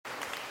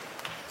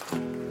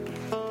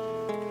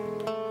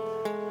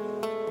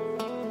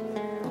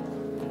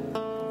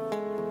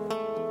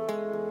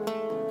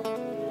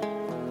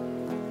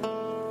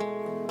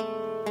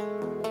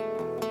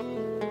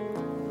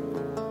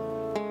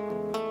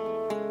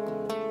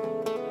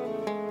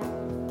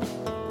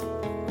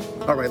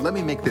All right, let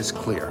me make this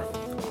clear.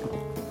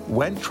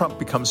 When Trump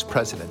becomes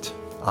president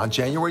on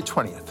January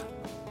 20th,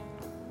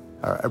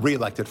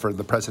 re-elected for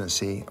the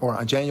presidency, or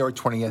on January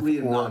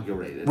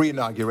 20th,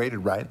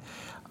 re-inaugurated, right?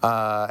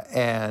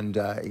 And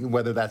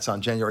whether that's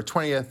on January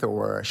 20th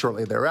or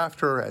shortly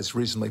thereafter, as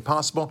reasonably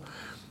possible,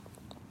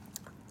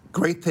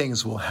 great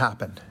things will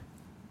happen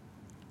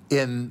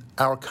in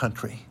our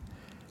country.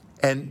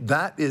 And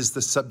that is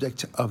the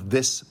subject of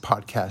this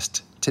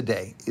podcast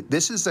today.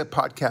 This is a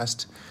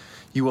podcast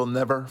you will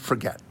never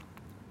forget,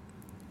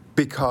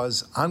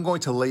 because I'm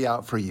going to lay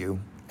out for you,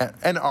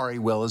 and Ari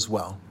will as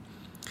well,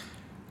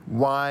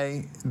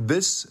 why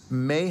this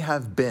may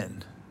have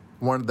been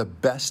one of the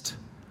best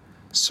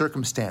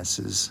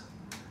circumstances,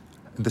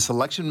 this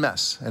election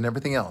mess and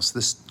everything else,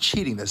 this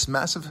cheating, this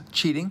massive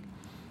cheating,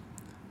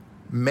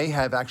 may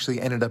have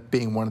actually ended up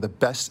being one of the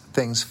best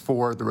things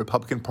for the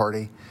Republican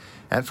Party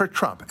and for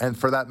Trump, and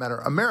for that matter,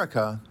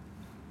 America,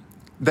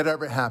 that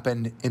ever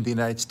happened in the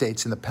United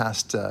States in the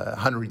past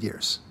 100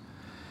 years.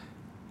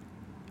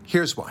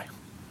 Here's why.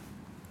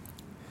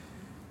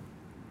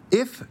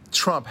 If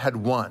Trump had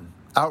won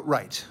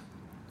outright,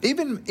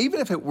 even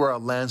if it were a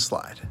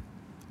landslide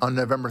on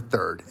November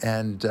 3rd,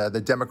 and the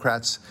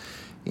Democrats,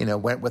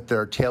 went with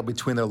their tail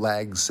between their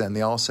legs, and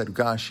they all said,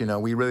 gosh,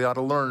 we really ought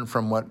to learn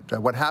from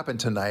what happened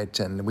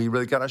tonight, and we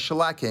really got a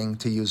shellacking,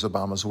 to use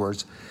Obama's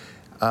words,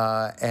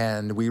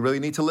 and we really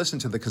need to listen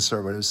to the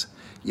conservatives,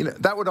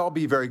 that would all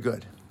be very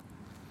good.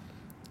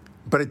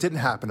 But it didn't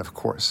happen, of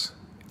course.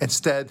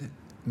 Instead,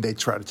 they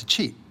tried to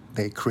cheat.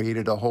 They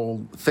created a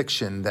whole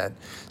fiction that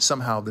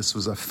somehow this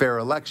was a fair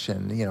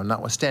election,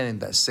 notwithstanding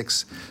that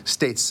 6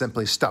 states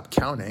simply stopped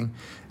counting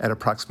at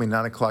approximately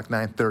 9 o'clock,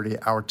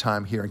 9:30 our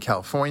time here in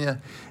California.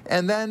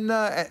 And then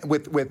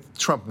with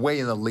Trump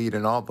way in the lead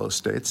in all those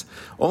states,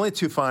 only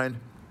to find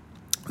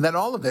that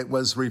all of it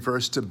was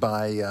reversed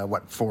by,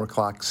 4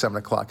 o'clock, 7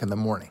 o'clock in the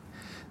morning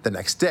the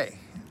next day.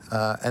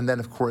 And then,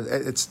 of course,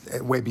 it's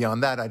way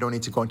beyond that. I don't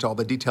need to go into all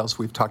the details.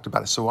 We've talked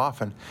about it so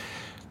often.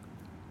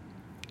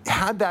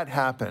 Had that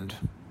happened,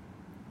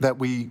 that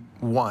we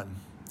won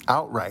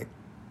outright,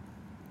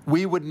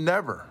 we would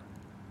never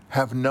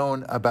have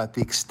known about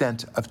the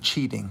extent of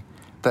cheating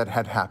that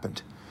had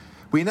happened.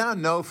 We now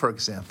know, for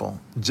example,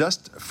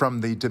 just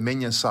from the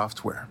Dominion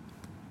software,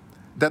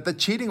 that the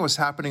cheating was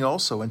happening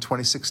also in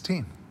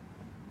 2016.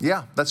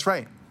 Yeah, that's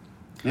right.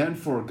 And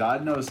for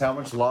God knows how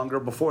much longer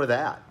before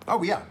that.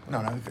 Oh, yeah.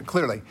 No,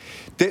 clearly.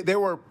 There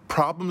were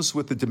problems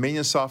with the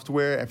Dominion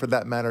software, and for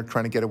that matter,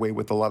 trying to get away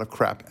with a lot of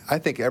crap. I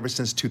think ever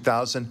since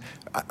 2000,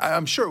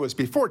 I'm sure it was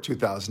before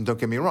 2000, don't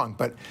get me wrong,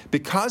 but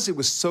because it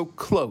was so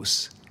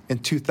close in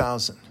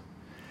 2000,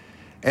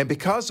 and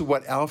because of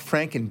what Al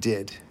Franken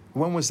did,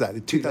 when was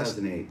that?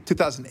 2008.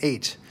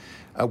 2008.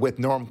 With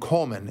Norm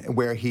Coleman,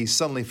 where he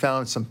suddenly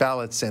found some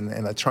ballots in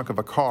a trunk of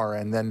a car,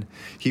 and then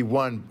he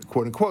won,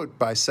 quote unquote,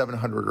 by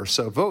 700 or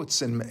so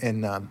votes in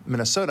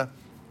Minnesota.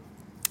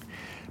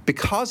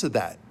 Because of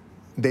that,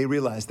 they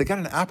realized they got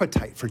an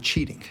appetite for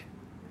cheating.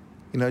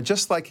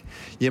 Just like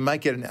you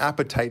might get an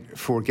appetite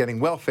for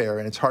getting welfare,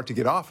 and it's hard to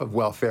get off of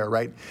welfare,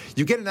 right?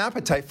 You get an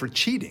appetite for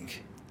cheating,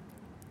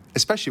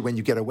 especially when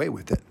you get away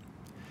with it.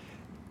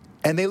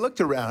 And they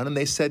looked around and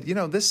they said,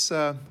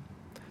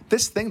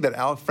 this thing that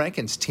Al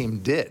Franken's team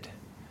did,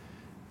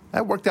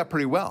 that worked out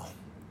pretty well.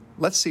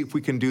 Let's see if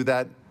we can do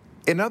that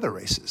in other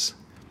races.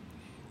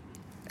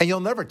 And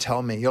you'll never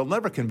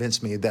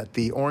convince me that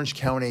the Orange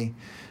County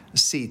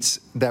seats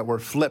that were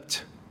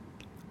flipped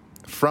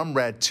from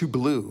red to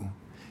blue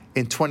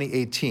in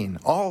 2018,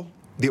 all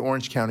the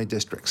Orange County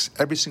districts,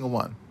 every single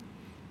one,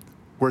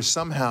 were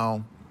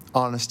somehow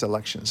honest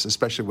elections,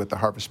 especially with the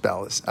harvest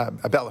ballots,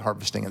 ballot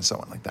harvesting and so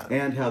on like that.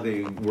 And how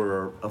they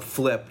were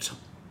flipped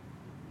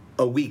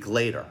a week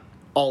later,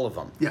 all of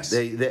them. Yes.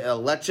 The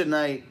election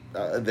night,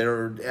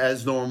 they're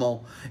as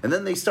normal, and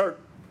then they start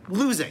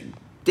losing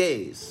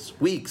days,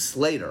 weeks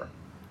later.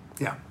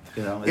 Yeah.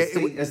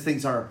 As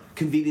things are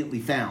conveniently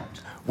found.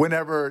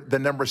 Whenever the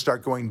numbers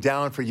start going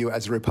down for you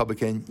as a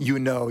Republican,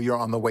 you're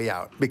on the way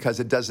out,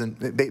 because it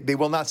doesn't. They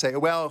will not say,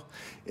 well,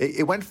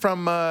 it went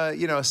from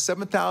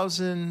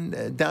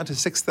 7,000 down to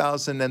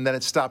 6,000, and then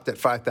it stopped at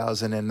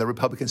 5,000, and the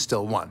Republicans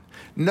still won.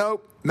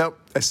 Nope.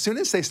 As soon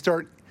as they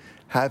start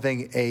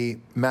having a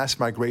mass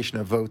migration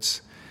of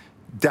votes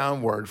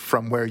downward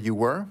from where you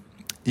were,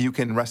 you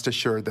can rest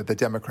assured that the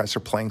Democrats are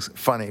playing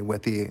funny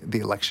with the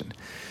election.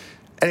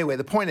 Anyway,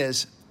 the point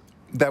is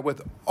that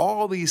with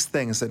all these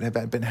things that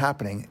have been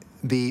happening,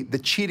 the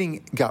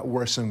cheating got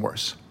worse and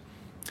worse.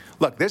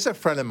 Look, there's a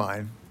friend of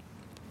mine,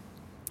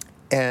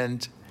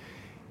 and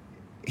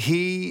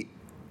he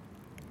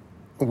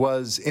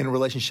was in a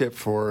relationship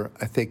for,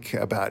 I think,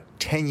 about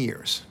 10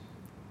 years.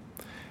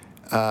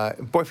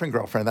 Boyfriend,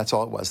 girlfriend, that's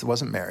all it was. It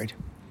wasn't married.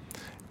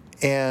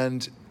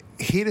 And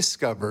he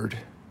discovered,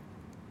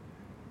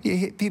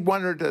 he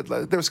wondered,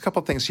 there was a couple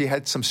of things. She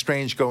had some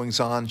strange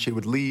goings on. She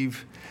would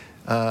leave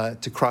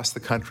to cross the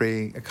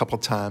country a couple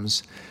of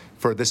times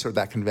for this or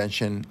that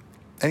convention.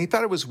 And he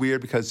thought it was weird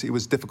because it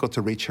was difficult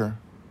to reach her.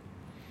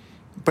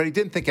 But he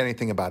didn't think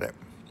anything about it.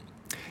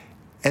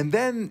 And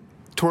then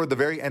toward the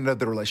very end of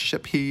the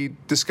relationship, he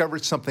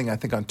discovered something, I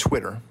think, on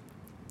Twitter,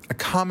 a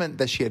comment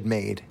that she had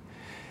made,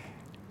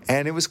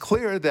 and it was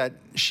clear that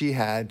she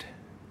had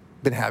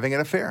been having an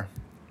affair.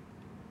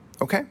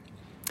 Okay?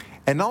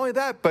 And not only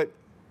that, but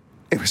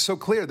it was so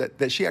clear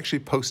that she actually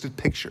posted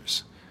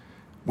pictures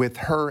with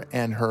her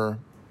and her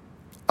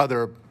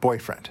other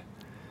boyfriend.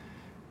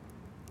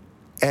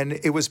 And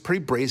it was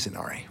pretty brazen,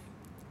 Ari.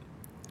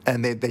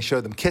 And they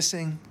showed them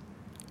kissing,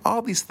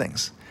 all these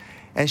things.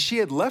 And she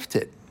had left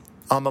it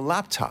on the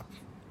laptop.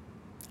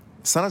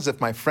 It's not as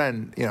if my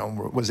friend,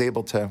 was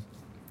able to,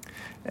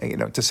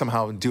 to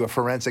somehow do a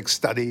forensic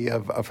study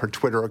of her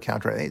Twitter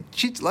account. Right?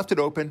 She left it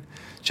open,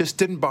 just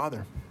didn't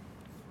bother.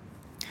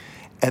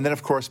 And then,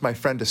 of course, my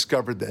friend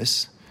discovered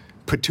this,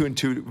 put two and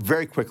two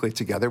very quickly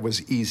together. It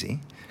was easy.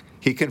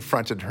 He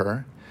confronted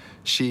her.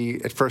 She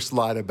at first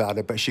lied about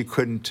it, but she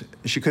couldn't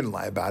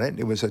lie about it.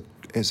 It was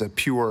a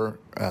pure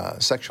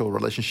sexual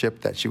relationship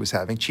that she was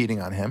having,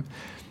 cheating on him.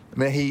 I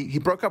mean, he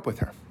broke up with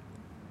her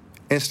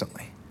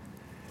instantly.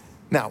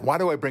 Now, why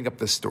do I bring up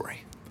this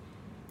story?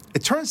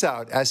 It turns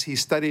out, as he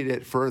studied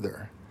it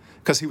further,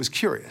 because he was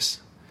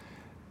curious,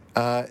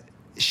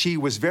 she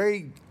was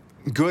very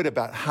good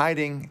about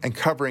hiding and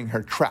covering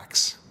her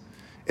tracks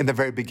in the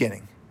very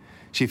beginning.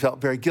 She felt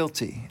very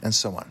guilty and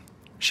so on.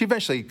 She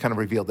eventually kind of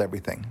revealed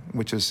everything,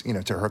 which is,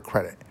 to her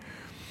credit.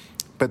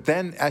 But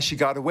then as she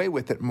got away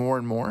with it more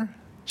and more,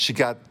 she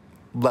got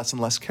less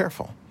and less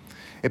careful.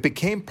 It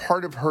became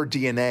part of her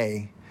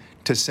DNA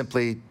to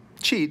simply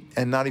cheat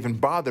and not even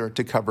bother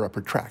to cover up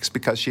her tracks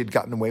because she had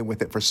gotten away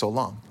with it for so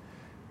long.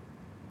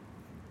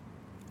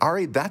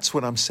 Ari, that's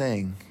what I'm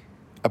saying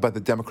about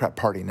the Democrat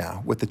Party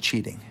now with the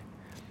cheating.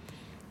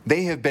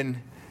 They have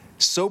been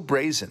so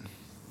brazen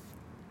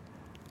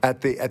at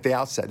the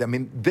outset. I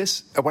mean,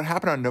 what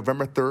happened on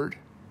November 3rd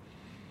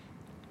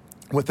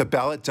with the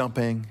ballot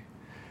dumping,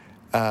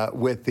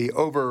 with the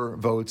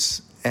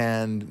overvotes,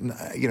 and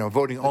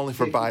voting only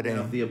for Biden.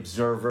 Of the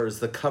observers,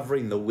 the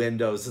covering the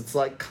windows. It's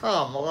like,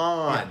 come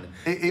on.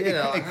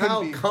 Yeah.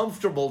 How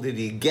comfortable did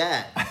he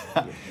get?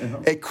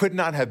 It could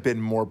not have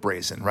been more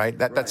brazen, right?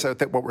 That's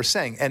what we're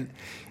saying, and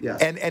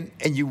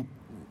you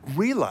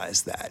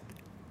realize that,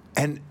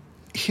 and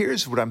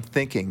here's what I'm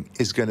thinking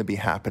is going to be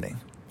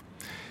happening.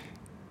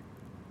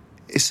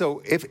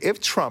 So if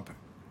Trump,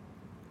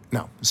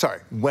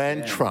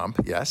 when Trump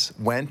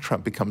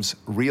becomes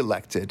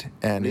reelected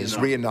and is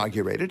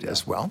reinaugurated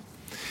as well,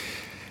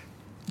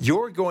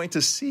 you're going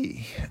to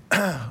see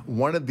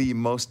one of the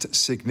most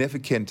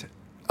significant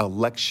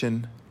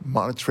election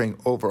monitoring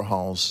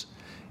overhauls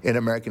in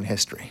American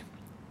history.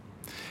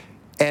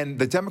 And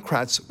the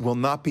Democrats will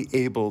not be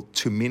able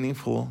to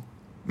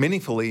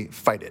meaningfully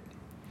fight it.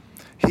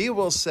 He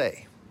will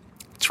say,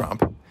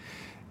 Trump,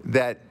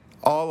 that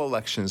all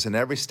elections in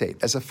every state,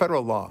 as a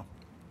federal law,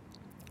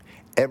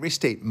 every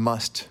state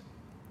must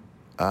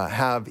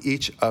have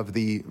each of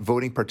the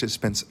voting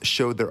participants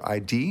show their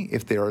ID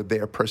if they are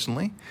there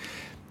personally.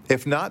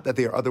 If not, that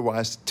they are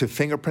otherwise to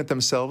fingerprint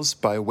themselves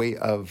by way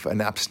of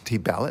an absentee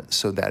ballot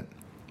so that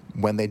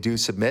when they do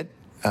submit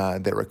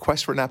their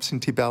request for an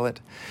absentee ballot,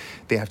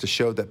 they have to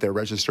show that they're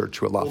registered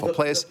to a lawful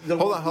place.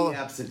 Hold on.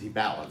 Absentee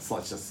ballots.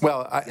 Let's just.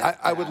 Well,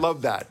 I would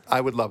love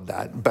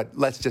that. But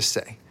let's just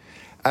say,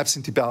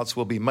 absentee ballots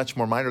will be much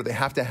more minor. They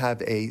have to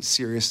have a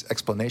serious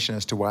explanation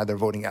as to why they're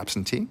voting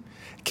absentee.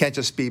 It can't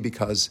just be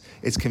because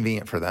it's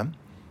convenient for them.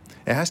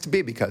 It has to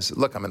be because,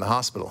 look, I'm in the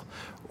hospital,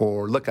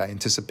 or look, I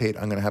anticipate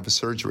I'm going to have a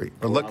surgery,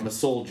 or look, I'm a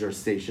soldier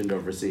stationed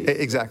overseas.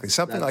 Exactly,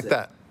 something like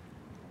that.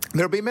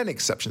 There'll be many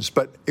exceptions,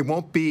 but it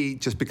won't be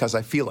just because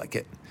I feel like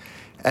it.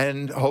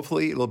 And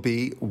hopefully it'll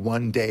be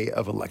one day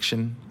of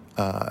election,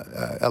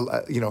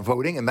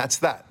 voting, and that's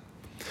that.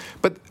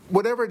 But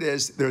whatever it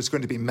is, there's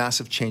going to be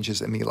massive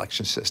changes in the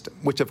election system,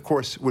 which of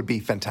course would be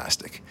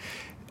fantastic.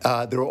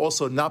 There will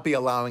also not be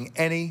allowing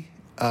any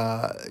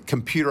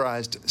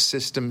computerized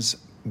systems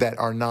that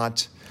are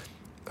not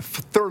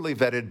thoroughly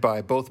vetted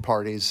by both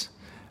parties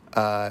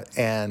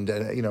and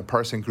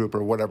partisan group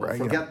or whatever. Well,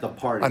 forget the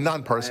party. A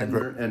nonpartisan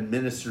group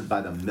administered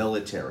by the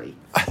military.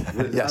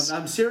 Yes.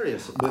 I'm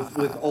serious.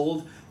 With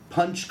old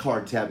punch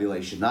card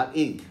tabulation, not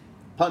ink.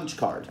 Punch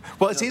card.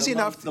 Well, it's easy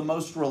enough. The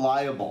most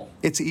reliable.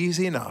 It's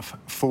easy enough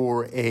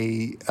for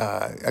a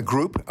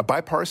group, a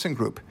bipartisan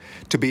group,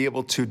 to be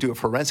able to do a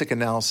forensic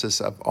analysis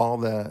of all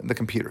the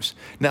computers.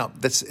 Now,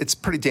 it's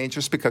pretty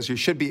dangerous because you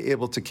should be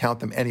able to count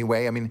them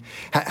anyway. I mean,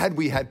 had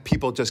we had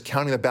people just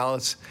counting the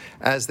ballots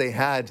as they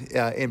had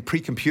in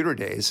pre-computer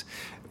days,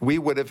 we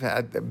would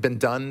have been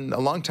done a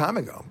long time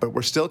ago. But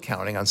we're still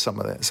counting on some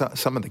of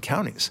the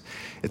counties.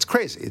 It's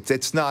crazy.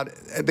 It's not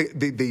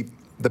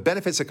the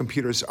benefits of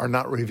computers are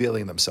not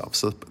revealing themselves.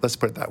 So let's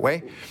put it that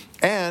way.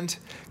 And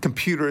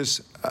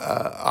computers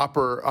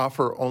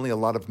offer only a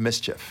lot of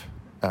mischief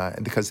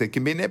because they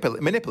can be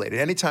manipulated.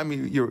 Anytime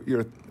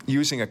you're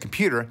using a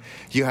computer,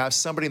 you have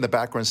somebody in the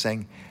background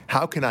saying,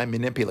 how can I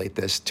manipulate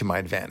this to my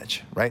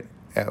advantage, right?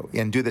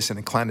 And do this in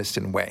a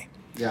clandestine way.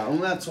 Yeah,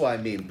 and that's what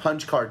I mean.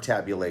 Punch card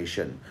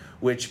tabulation,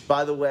 which,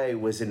 by the way,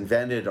 was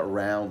invented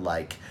around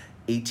like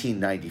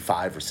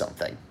 1895 or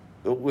something.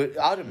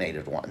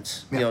 automated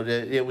ones. Yeah. You know,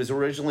 it was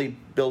originally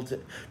built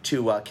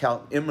to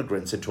count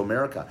immigrants into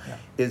America. Yeah.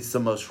 It's the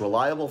most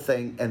reliable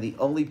thing, and the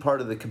only part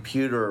of the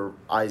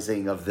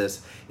computerizing of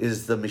this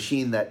is the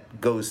machine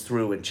that goes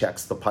through and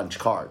checks the punch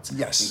cards.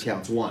 Yes. And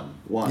counts one.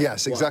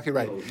 Yes, exactly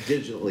right.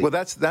 Digitally. Well,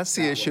 that's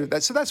the issue.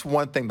 So that's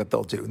one thing that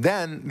they'll do.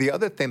 Then the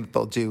other thing that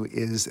they'll do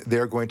is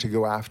they're going to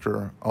go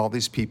after all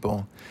these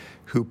people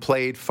who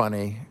played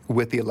funny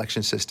with the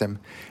election system,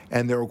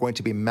 and there are going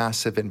to be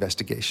massive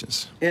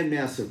investigations. And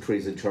massive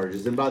treason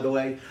charges. And by the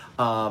way,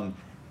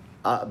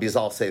 because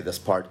I'll say this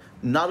part,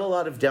 not a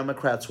lot of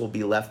Democrats will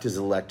be left as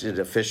elected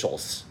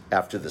officials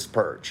after this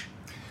purge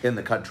in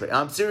the country.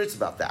 I'm serious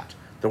about that.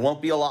 There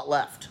won't be a lot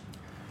left.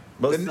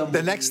 Most of them The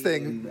will next be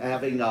thing,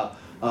 having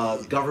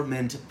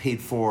government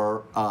paid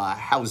for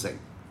housing.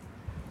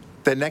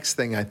 the next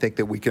thing I think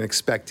that we can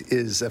expect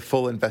is a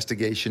full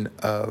investigation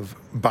of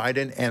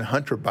Biden and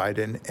Hunter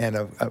Biden and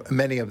of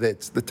many of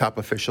the top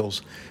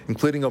officials,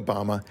 including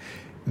Obama.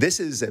 This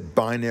is a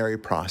binary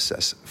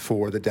process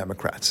for the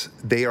Democrats.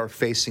 They are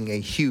facing a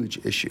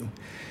huge issue.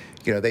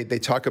 You know, they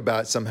talk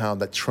about somehow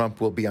that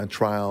Trump will be on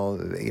trial,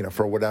 you know,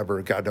 for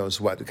whatever, God knows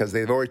what, because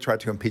they've already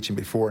tried to impeach him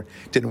before.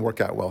 Didn't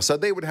work out well. So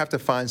they would have to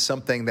find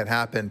something that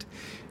happened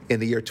in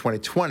the year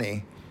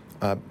 2020,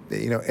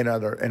 you know, in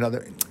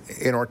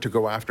order to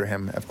go after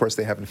him. Of course,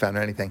 they haven't found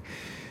anything.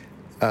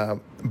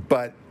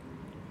 But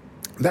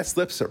that's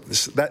lip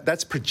service.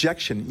 That's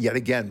projection yet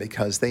again,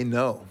 because they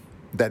know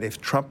that if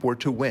Trump were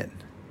to win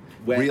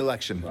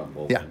re-election,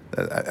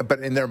 but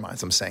in their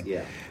minds, I'm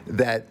saying,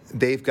 that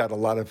they've got a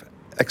lot of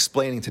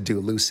explaining to do,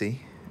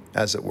 Lucy,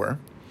 as it were,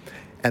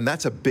 and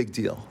that's a big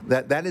deal.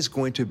 That is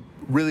going to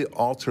really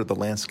alter the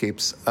landscape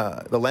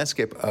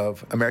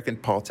of American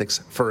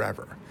politics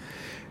forever.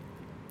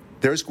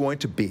 There's going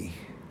to be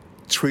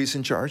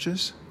treason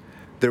charges.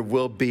 There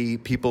will be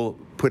people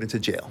put into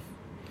jail,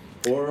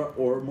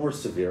 or more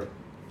severe,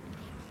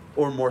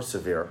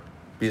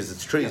 because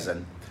it's treason.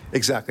 Yeah.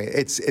 Exactly.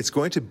 It's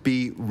going to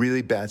be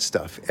really bad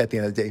stuff at the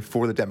end of the day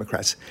for the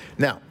Democrats.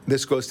 Now,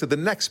 this goes to the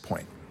next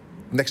point.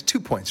 Next 2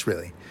 points,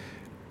 really.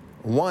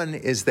 One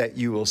is that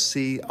you will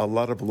see a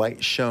lot of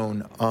light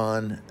shown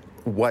on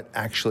what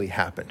actually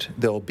happened.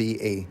 There'll be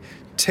a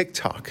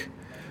TikTok,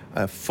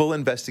 a full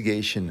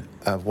investigation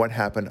of what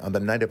happened on the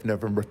night of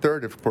November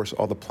 3rd, of course,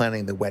 all the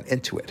planning that went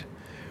into it.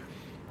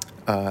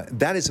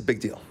 That is a big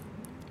deal.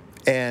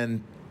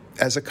 And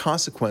as a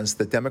consequence,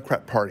 the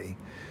Democrat Party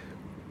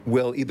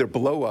will either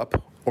blow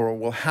up or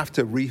will have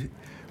to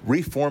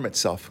reform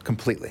itself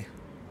completely.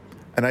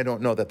 And I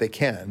don't know that they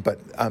can, but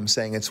I'm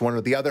saying it's one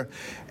or the other.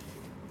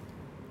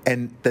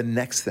 And the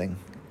next thing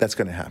that's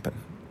going to happen,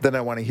 then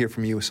I want to hear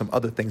from you some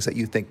other things that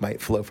you think might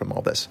flow from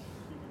all this.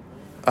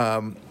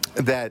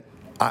 That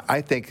I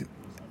think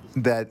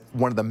that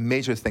one of the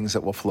major things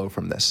that will flow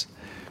from this,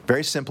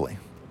 very simply,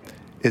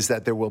 is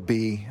that there will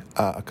be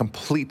a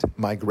complete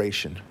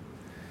migration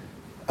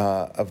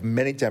of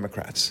many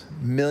Democrats,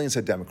 millions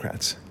of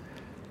Democrats,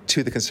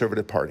 to the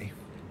Conservative Party.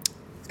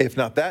 If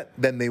not that,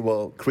 then they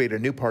will create a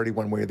new party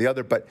one way or the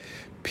other, but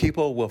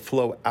people will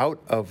flow out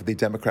of the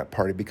Democrat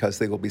Party because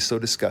they will be so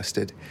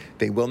disgusted.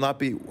 They will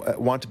not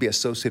want to be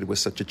associated with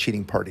such a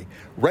cheating party.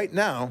 Right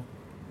now,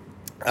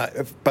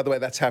 by the way,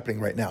 that's happening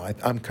right now.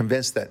 I'm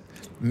convinced that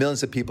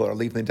millions of people are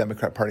leaving the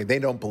Democrat Party. They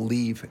don't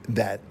believe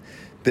that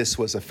this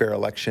was a fair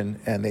election,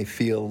 and they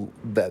feel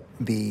that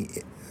the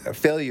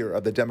failure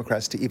of the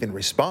Democrats to even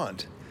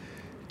respond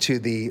to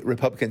the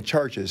Republican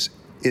charges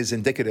is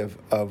indicative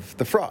of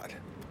the fraud,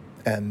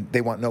 and they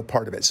want no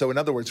part of it. So in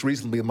other words,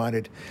 reasonably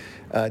minded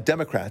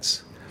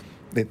Democrats,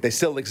 they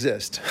still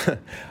exist,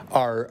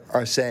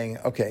 are saying,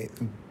 okay,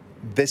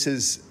 this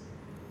is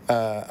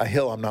a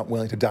hill I'm not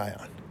willing to die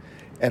on,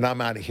 and I'm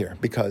out of here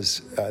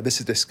because this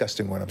is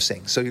disgusting what I'm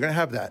seeing. So you're going to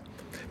have that.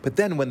 But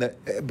then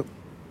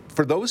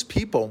for those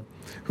people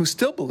who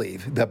still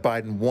believe that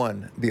Biden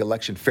won the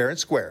election fair and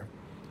square,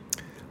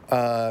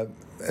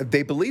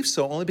 they believe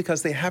so only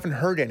because they haven't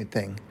heard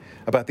anything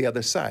about the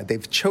other side.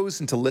 They've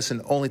chosen to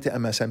listen only to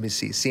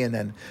MSNBC,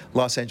 CNN,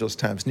 Los Angeles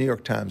Times, New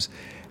York Times,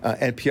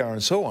 NPR,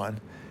 and so on.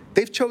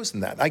 They've chosen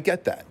that. I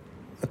get that.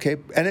 Okay?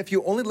 And if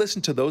you only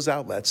listen to those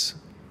outlets,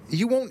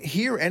 you won't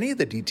hear any of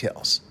the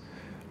details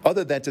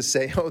other than to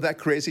say, oh, that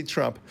crazy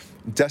Trump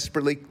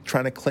desperately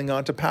trying to cling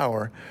on to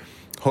power,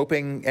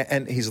 hoping,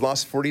 and he's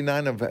lost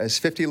 49 of his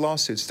 50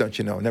 lawsuits, don't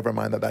you know? Never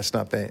mind that that's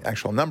not the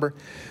actual number.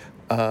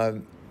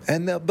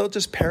 And they'll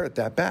just parrot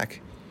that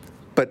back.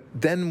 But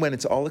then when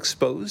it's all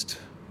exposed,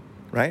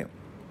 right,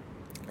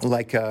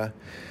 like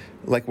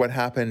what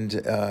happened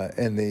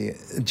in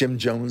the Jim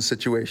Jones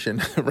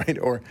situation, right,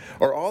 or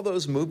all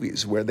those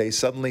movies where they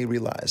suddenly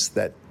realize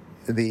that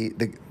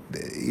the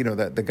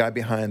guy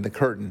behind the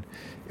curtain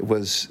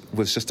was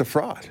just a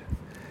fraud.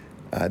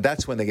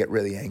 That's when they get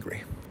really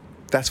angry.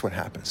 That's what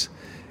happens.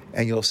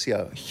 And you'll see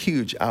a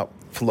huge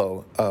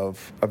outflow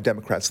of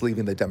Democrats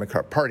leaving the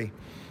Democrat Party.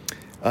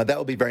 That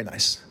will be very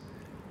nice.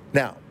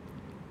 Now,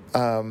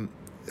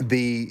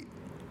 the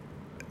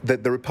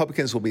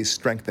Republicans will be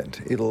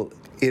strengthened.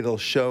 It'll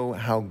show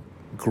how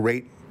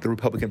great the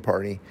Republican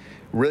Party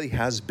really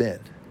has been.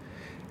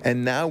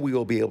 And now we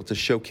will be able to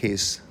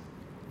showcase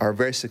our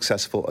very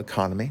successful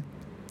economy.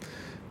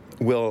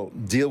 We'll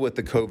deal with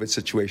the COVID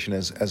situation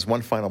as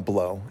one final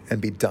blow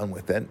and be done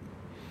with it.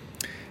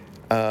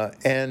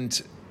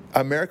 And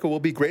America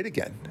will be great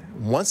again,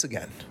 once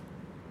again.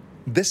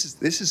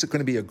 This is going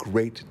to be a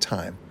great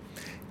time.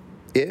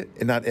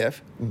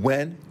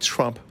 When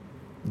Trump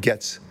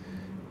gets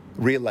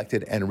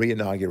reelected and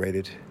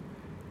reinaugurated,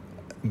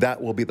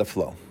 that will be the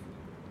flow.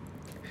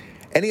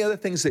 Any other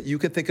things that you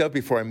can think of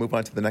before I move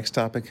on to the next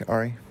topic,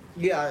 Ari?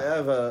 Yeah, I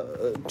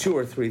have 2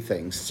 or 3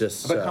 things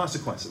just about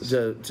consequences.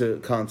 To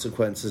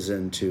consequences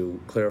and to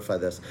clarify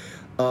this.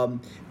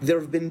 There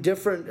have been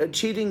different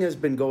cheating has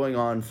been going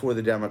on for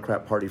the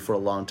Democrat Party for a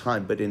long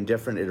time, but in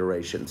different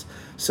iterations.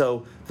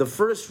 So the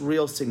first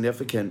real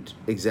significant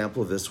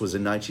example of this was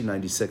in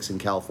 1996 in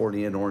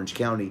California in Orange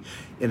County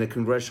in a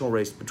congressional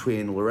race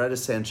between Loretta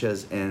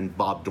Sanchez and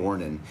Bob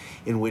Dornan,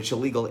 in which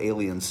illegal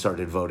aliens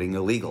started voting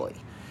illegally.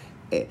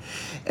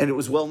 And it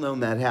was well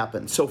known that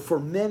happened. So for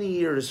many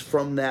years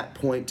from that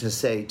point to,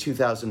 say,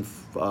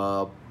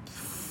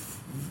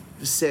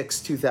 2006,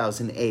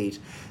 2008,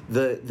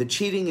 the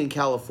cheating in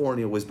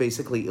California was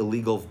basically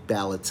illegal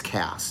ballots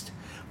cast.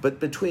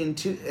 But between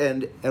two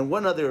and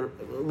one other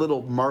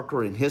little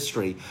marker in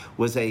history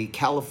was a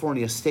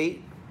California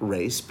state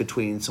race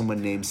between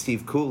someone named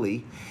Steve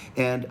Cooley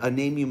and a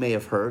name you may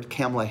have heard,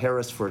 Kamala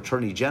Harris for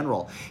Attorney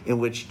General, in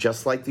which,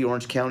 just like the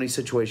Orange County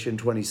situation in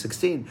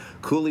 2016,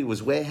 Cooley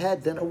was way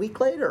ahead. Then a week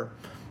later,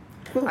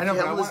 I know,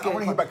 but I want to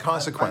hear about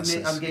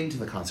consequences. I'm getting to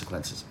the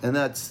consequences, and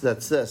that's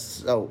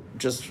this. So,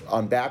 just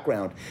on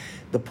background,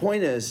 the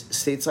point is,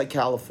 states like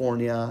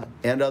California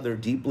and other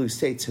deep blue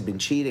states have been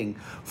cheating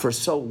for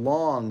so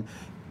long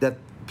that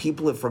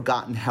people have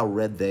forgotten how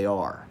red they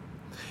are.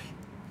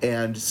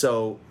 And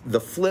so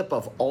the flip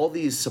of all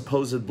these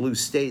supposed blue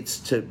states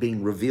to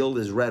being revealed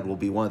as red will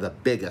be one of the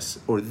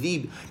biggest,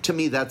 to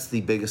me, that's the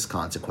biggest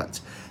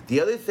consequence.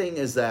 The other thing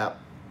is that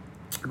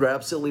you're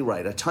absolutely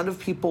right. A ton of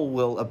people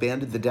will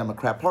abandon the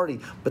Democrat Party,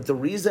 but the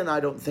reason I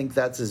don't think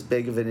that's as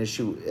big of an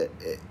issue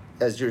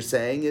as you're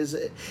saying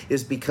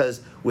is because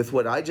with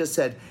what I just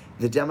said,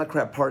 the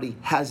Democrat Party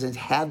hasn't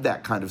had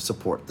that kind of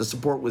support. The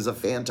support was a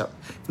phantom,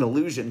 an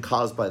illusion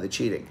caused by the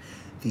cheating.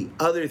 The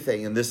other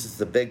thing, and this is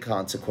the big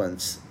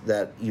consequence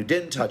that you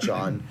didn't touch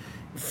on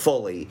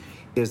fully,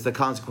 is the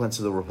consequence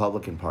of the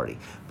Republican Party.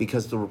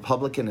 Because the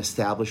Republican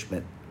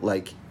establishment,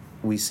 like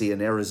we see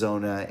in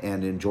Arizona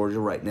and in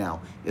Georgia right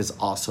now, is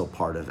also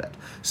part of it.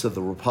 So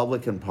the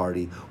Republican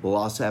Party will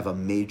also have a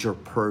major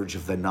purge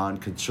of the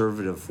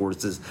non-conservative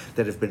forces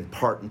that have been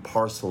part and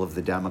parcel of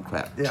the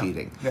Democrat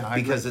cheating. Yeah,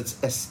 because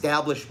it's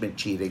establishment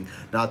cheating,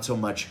 not so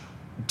much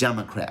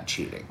Democrat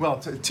cheating. Well,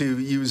 to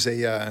use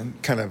a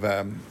kind of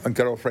a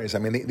good old phrase, I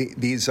mean,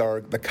 these are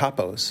the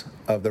capos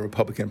of the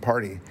Republican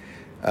Party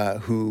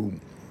who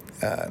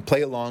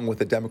play along with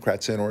the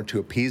Democrats in order to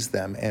appease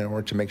them and in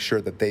order to make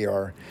sure that they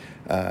are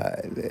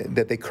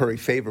that they curry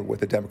favor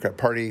with the Democrat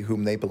Party,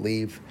 whom they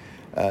believe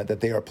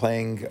that they are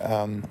playing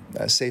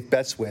safe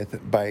bets with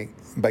by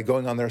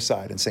going on their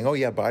side and saying, oh,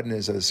 yeah, Biden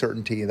is a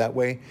certainty. That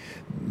way,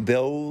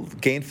 they'll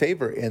gain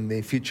favor in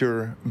the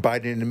future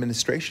Biden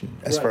administration,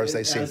 as far as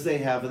they see. As they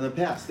have in the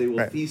past. They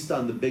will feast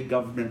on the big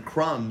government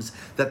crumbs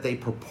that they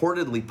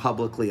purportedly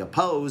publicly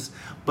oppose,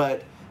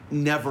 but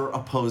never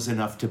oppose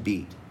enough to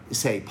beat.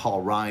 Say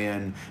Paul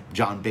Ryan,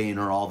 John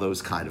Boehner, all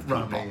those kind of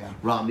people.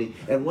 Romney.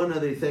 And one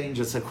other thing,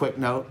 just a quick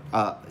note.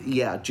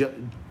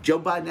 Joe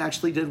Biden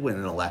actually did win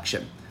an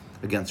election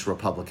against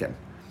Republican.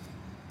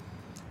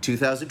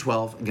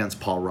 2012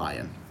 against Paul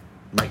Ryan.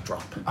 Mic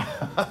drop.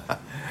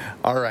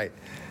 All right.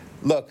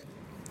 Look,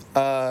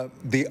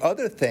 the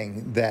other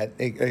thing that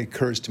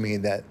occurs to me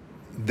that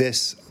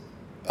this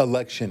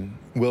election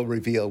will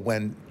reveal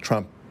when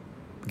Trump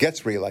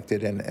gets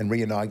reelected and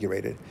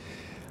reinaugurated,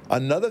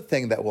 another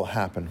thing that will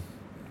happen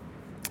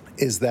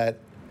is that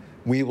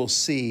we will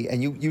see,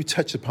 and you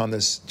touched upon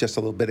this just a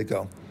little bit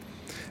ago,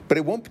 but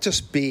it won't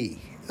just be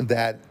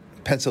that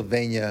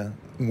Pennsylvania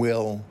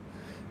will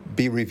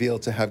be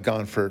revealed to have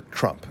gone for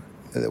Trump.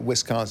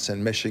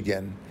 Wisconsin,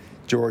 Michigan,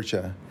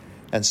 Georgia,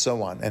 and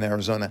so on, and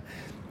Arizona.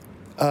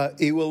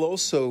 It will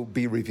also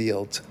be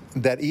revealed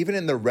that even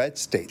in the red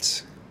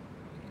states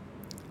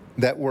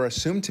that were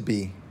assumed to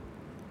be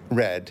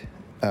red,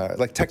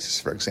 like Texas,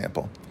 for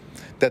example,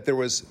 that there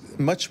was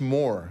much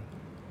more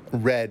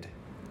red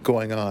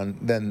going on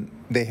than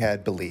they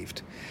had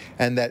believed.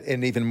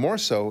 And even more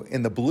so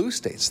in the blue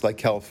states like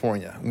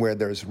California, where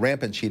there's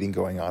rampant cheating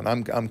going on.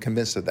 I'm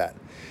convinced of that.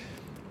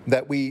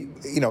 That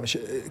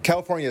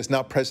California is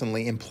not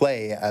presently in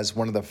play as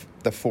one of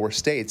the 4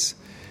 states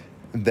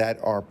that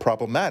are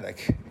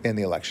problematic in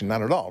the election.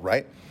 Not at all,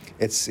 right?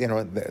 It's,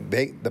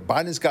 the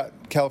Biden's got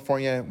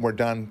California, we're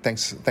done,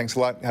 thanks a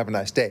lot, have a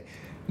nice day.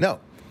 No,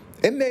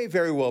 it may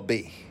very well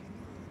be.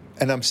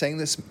 And I'm saying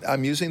this,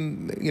 I'm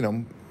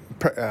using,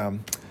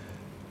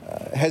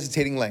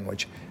 hesitating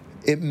language.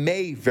 It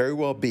may very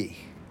well be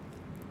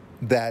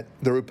that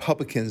the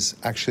Republicans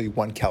actually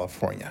won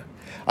California.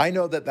 I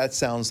know that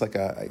sounds like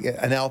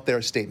an out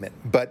there statement,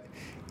 but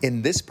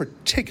in this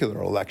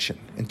particular election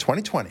in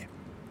 2020,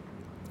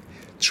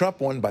 Trump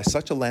won by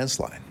such a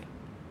landslide,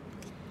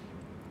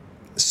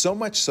 so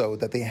much so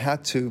that they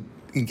had to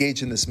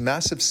engage in this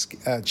massive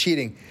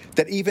cheating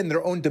that even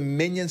their own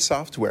Dominion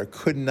software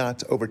could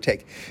not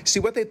overtake. See,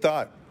 what they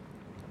thought,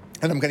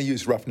 and I'm going to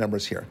use rough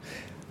numbers here,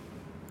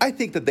 I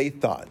think that they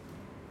thought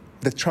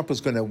that Trump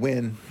was going to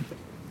win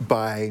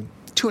by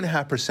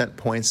 2.5%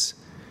 points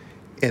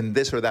in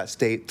this or that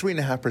state,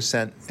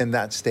 3.5% in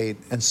that state,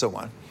 and so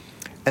on.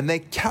 And they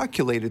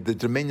calculated the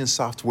Dominion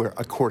software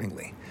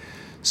accordingly,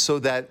 so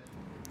that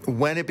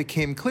when it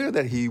became clear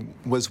that he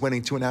was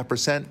winning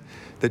 2.5%,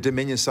 the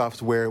Dominion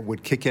software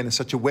would kick in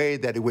such a way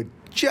that it would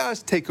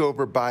just take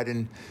over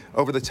Biden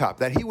over the top,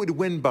 that he would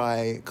win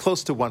by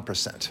close to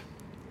 1%.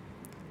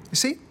 You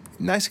see?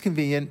 Nice,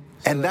 convenient.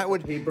 So and that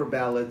would paper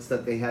ballots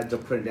that they had to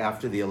print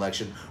after the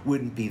election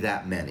wouldn't be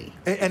that many.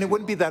 And it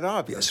wouldn't be that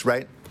obvious,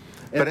 right?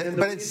 But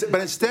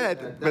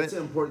instead, that's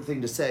an important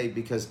thing to say,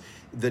 because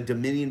the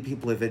Dominion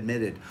people have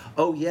admitted,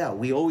 oh yeah,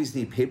 we always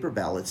need paper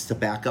ballots to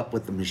back up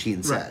what the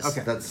machine says. Right,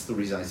 okay. That's the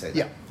reason I say that.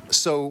 Yeah.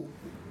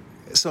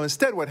 So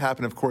instead, what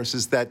happened, of course,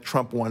 is that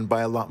Trump won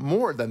by a lot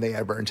more than they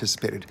ever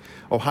anticipated.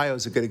 Ohio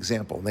is a good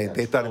example. They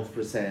thought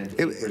 12%,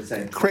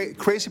 8%,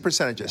 crazy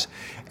percentages,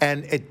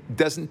 and it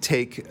doesn't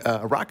take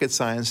rocket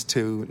science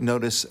to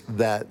notice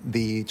that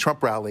the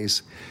Trump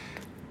rallies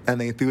and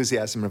the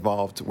enthusiasm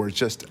involved were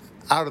just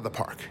out of the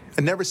park.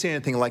 I've never seen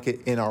anything like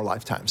it in our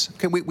lifetimes.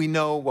 Okay, we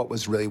know what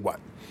was really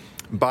what.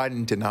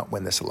 Biden did not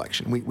win this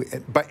election. We,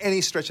 by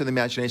any stretch of the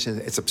imagination,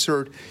 it's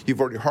absurd.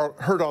 You've already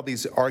heard all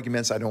these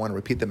arguments. I don't want to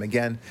repeat them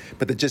again.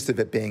 But the gist of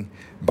it being,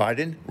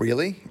 Biden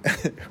really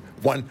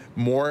won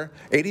more,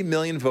 80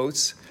 million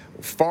votes,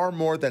 far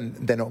more than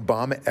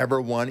Obama ever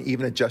won,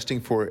 even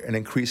adjusting for an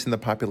increase in the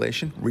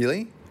population.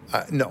 Really?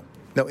 No,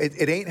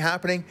 it ain't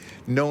happening.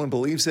 No one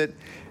believes it,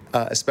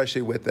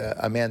 especially with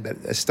a man that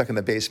is stuck in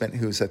the basement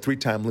who's a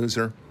three-time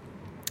loser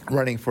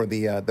running for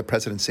the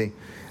presidency.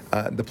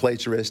 The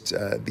plagiarist,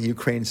 the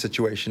Ukraine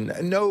situation.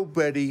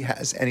 Nobody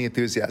has any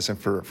enthusiasm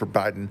for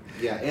Biden.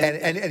 Yeah,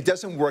 and it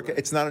doesn't work.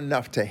 It's not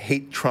enough to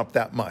hate Trump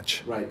that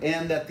much. Right,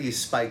 and that these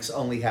spikes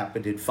only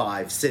happened in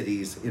 5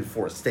 cities in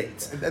 4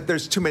 states.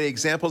 There's too many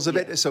examples of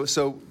it.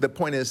 So the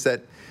point is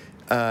that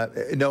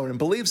no one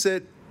believes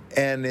it,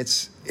 and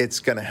it's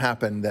going to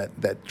happen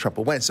that Trump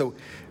will win. So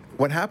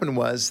what happened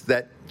was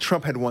that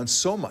Trump had won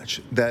so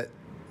much that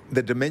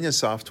the Dominion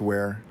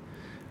software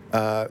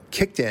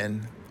kicked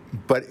in,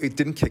 but it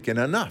didn't kick in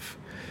enough.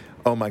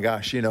 Oh my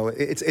gosh,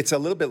 it's a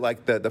little bit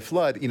like the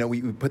flood.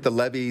 We put the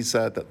levees,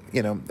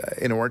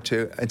 in order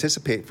to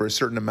anticipate for a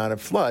certain amount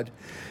of flood,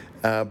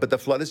 but the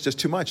flood is just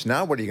too much.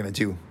 Now what are you going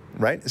to do,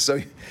 right?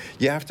 So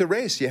you have to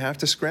race, you have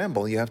to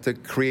scramble, you have to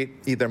create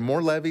either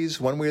more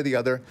levees, one way or the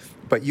other,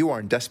 but you are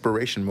in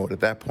desperation mode at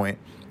that point,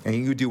 and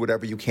you do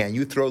whatever you can.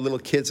 You throw little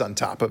kids on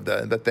top of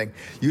the thing.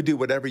 You do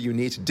whatever you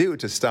need to do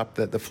to stop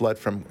the flood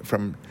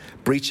from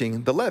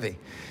breaching the levee.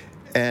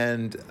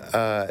 And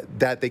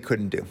that they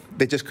couldn't do.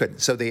 They just couldn't.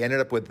 So they ended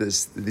up with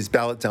these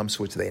ballot dumps,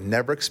 which they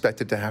never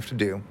expected to have to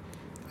do.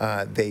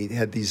 They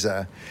had these,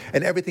 and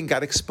everything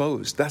got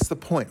exposed. That's the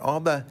point. All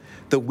the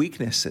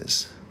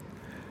weaknesses.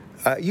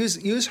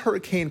 Use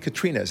Hurricane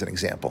Katrina as an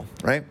example,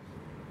 right?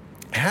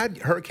 Had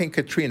Hurricane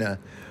Katrina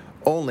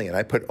only, and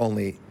I put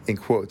only in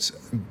quotes,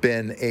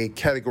 been a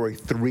Category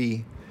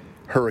 3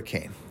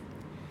 hurricane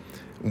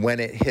when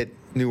it hit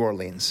New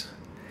Orleans,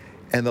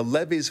 and the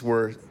levees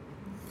were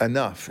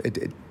enough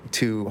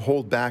to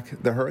hold back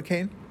the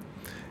hurricane,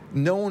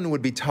 no one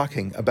would be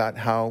talking about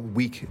how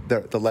weak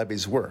the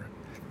levees were.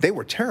 They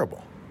were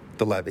terrible,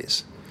 the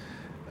levees.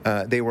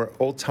 They were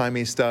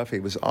old-timey stuff.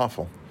 It was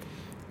awful.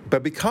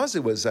 But because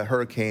it was a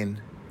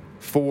Hurricane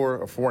 4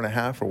 or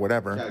 4.5 or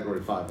whatever.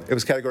 Category 5. It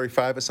was Category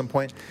 5 at some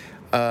point.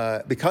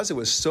 Because it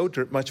was so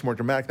much more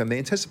dramatic than they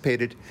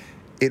anticipated,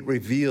 it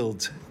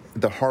revealed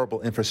the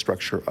horrible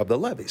infrastructure of the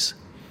levees.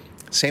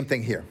 Same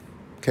thing here.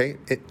 Okay,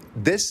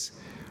 this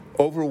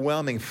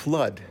overwhelming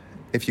flood,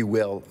 if you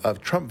will, of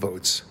Trump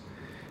votes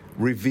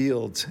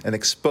revealed and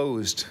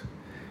exposed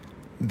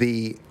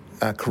the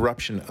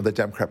corruption of the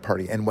Democrat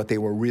Party and what they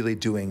were really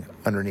doing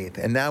underneath.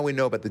 And now we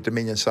know about the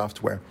Dominion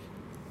software.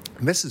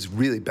 And this is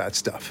really bad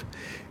stuff.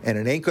 And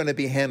it ain't going to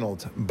be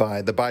handled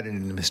by the Biden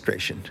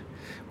administration.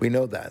 We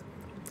know that.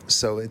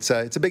 So it's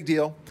a big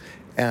deal.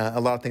 A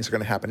lot of things are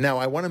going to happen. Now,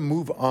 I want to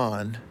move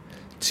on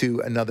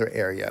to another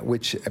area,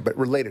 but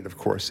related, of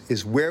course,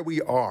 is where we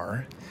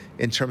are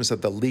in terms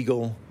of the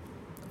legal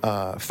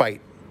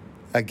fight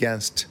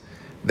against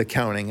the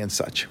counting and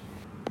such.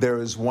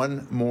 There is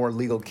one more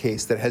legal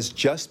case that has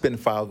just been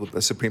filed with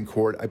the Supreme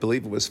Court. I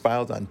believe it was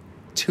filed on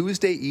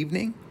Tuesday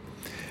evening.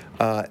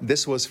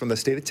 This was from the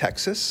state of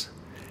Texas,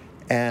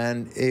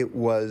 and it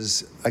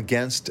was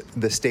against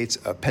the states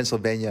of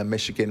Pennsylvania,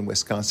 Michigan,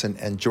 Wisconsin,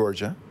 and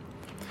Georgia.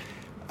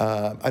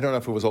 I don't know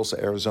if it was also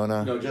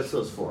Arizona. No, just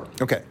those 4.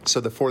 Okay, so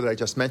the 4 that I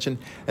just mentioned.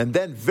 And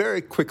then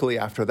very quickly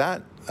after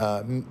that,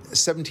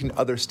 17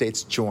 other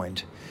states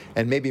joined.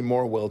 And maybe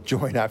more will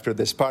join after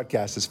this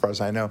podcast, as far as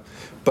I know.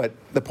 But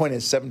the point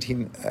is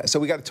 17. So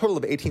we got a total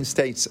of 18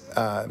 states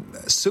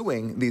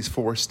suing these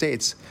 4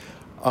 states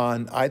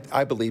on,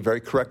 I believe, very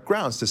correct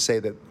grounds to say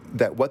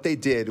that what they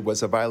did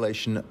was a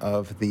violation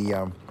of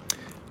the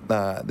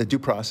due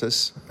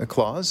process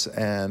clause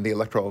and the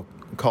electoral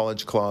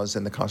college clause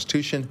in the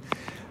Constitution,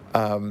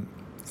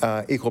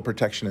 equal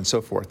protection and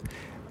so forth.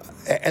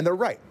 And they're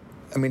right.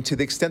 I mean, to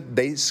the extent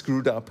they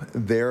screwed up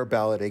their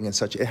balloting and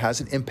such, it has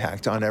an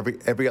impact on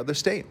every other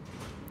state.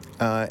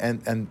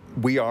 And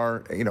we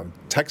are,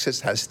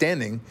 Texas has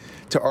standing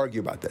to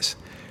argue about this.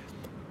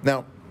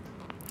 Now,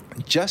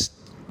 just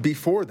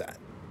before that,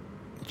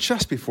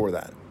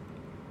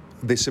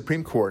 the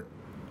Supreme Court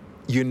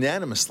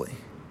unanimously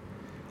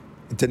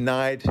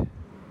denied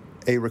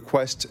a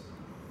request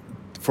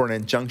for an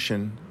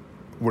injunction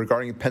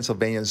regarding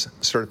Pennsylvania's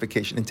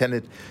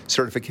intended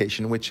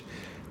certification, which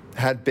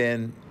had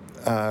been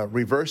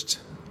reversed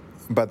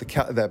by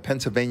the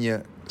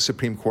Pennsylvania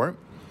Supreme Court.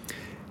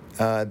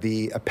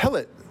 The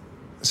appellate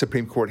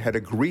Supreme Court had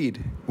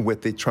agreed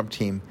with the Trump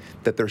team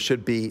that there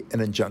should be an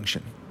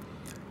injunction.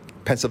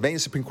 Pennsylvania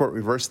Supreme Court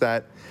reversed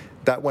that.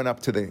 That went up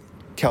to the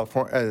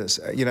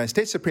United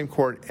States Supreme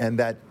Court, and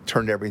that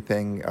turned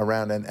everything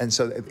around. And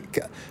so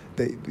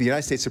the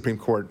United States Supreme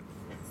Court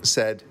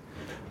said,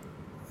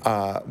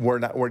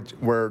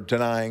 we're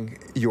denying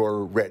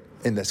your writ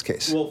in this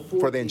case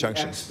for the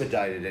injunction.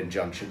 Expedited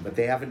injunction, but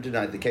they haven't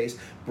denied the case.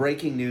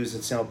 Breaking news: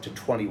 it's now up to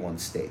 21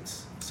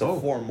 states. So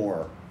 4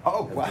 more.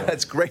 Oh, wow,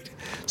 that's great.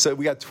 So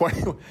we got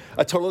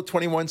a total of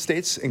 21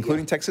 states,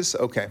 including Texas?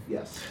 Okay.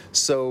 Yes.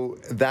 So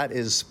that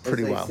is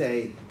pretty wild. As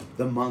they say,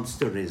 the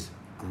monster is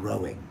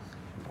growing.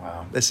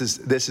 Wow. This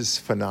is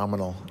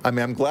phenomenal. I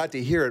mean, I'm glad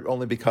to hear it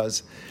only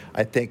because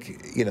I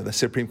think, the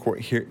Supreme Court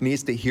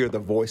needs to hear the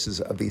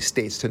voices of these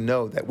states to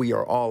know that we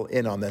are all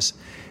in on this.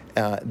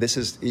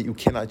 You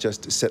cannot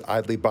just sit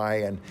idly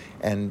by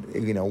and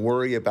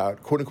worry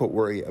about, quote unquote,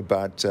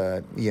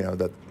 the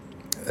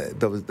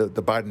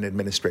Biden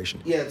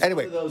administration. Yeah, it's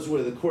anyway, one of those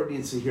where the court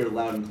needs to hear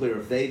loud and clear.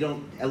 If they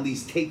don't at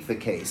least take the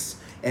case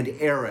and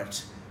air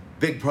it,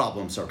 big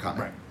problems are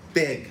coming. Right.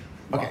 Big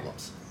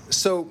problems.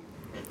 So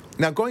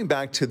now going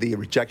back to the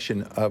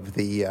rejection of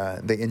the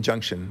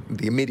injunction,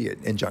 the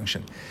immediate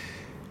injunction,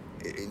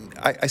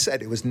 I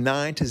said it was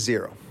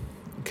 9-0.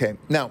 Okay.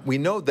 Now we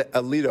know that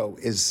Alito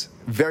is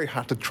very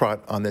hot to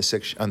trot on this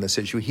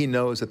issue. He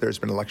knows that there's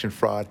been election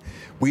fraud.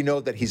 We know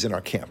that he's in our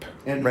camp.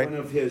 And right? one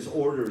of his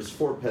orders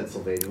for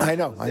Pennsylvania, I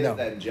know.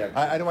 that injection,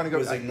 I don't want to go.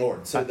 Was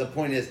ignored. So the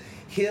point is,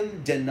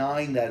 him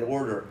denying that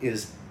order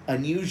is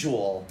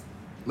unusual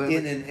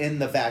in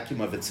the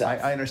vacuum of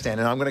itself. I understand,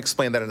 and I'm going to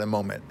explain that in a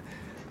moment.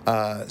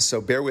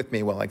 So bear with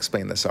me while I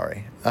explain this.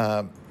 Sorry.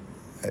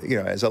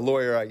 As a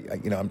lawyer,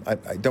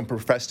 I don't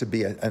profess to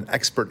be an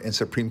expert in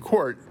Supreme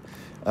Court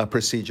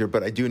procedure,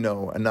 but I do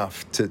know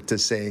enough to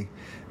say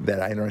that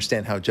I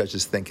understand how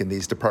judges think in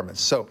these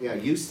departments. So yeah,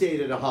 you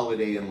stayed at a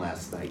Holiday Inn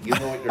last night. You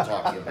know what you're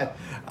talking about.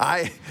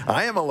 I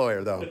am a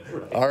lawyer, though.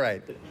 Right. All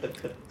right.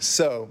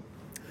 So,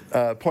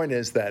 point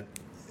is that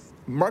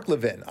Mark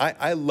Levin.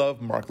 I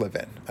love Mark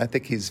Levin. I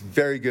think he's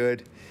very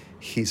good.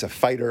 He's a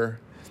fighter.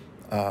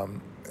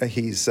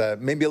 He's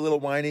maybe a little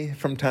whiny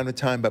from time to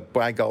time, but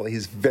by golly,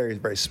 he's very,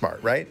 very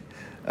smart, right?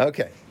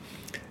 Okay.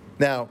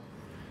 Now,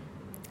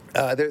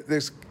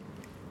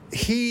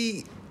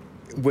 he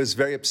was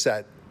very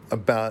upset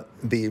about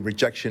the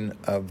rejection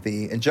of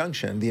the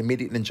injunction, the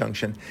immediate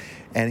injunction,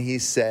 and he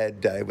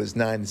said it was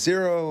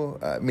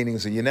 9-0, meaning it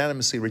was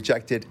unanimously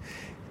rejected,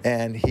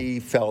 and he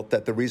felt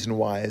that the reason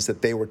why is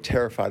that they were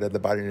terrified of the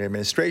Biden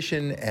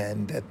administration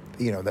and that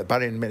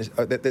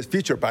the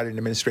future Biden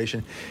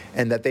administration,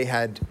 and that they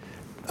had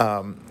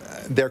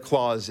their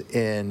clause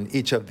in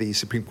each of the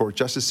Supreme Court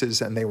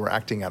justices, and they were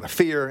acting out of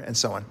fear and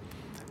so on.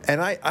 And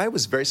I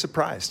was very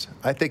surprised.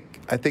 I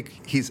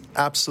think he's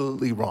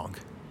absolutely wrong.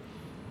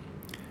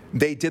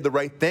 They did the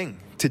right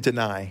thing to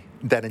deny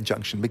that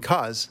injunction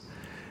because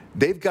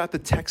they've got the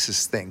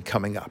Texas thing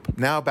coming up.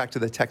 Now back to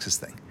the Texas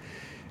thing.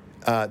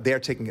 They are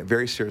taking it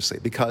very seriously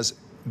because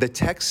the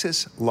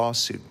Texas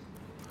lawsuit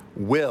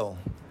will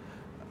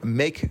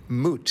make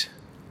moot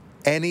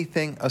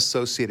anything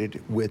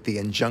associated with the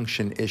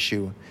injunction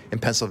issue in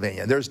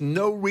Pennsylvania. There's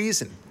no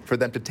reason for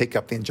them to take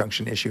up the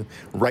injunction issue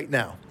right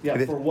now.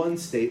 Yeah, for one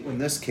state when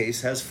this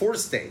case has 4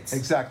 states.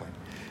 Exactly.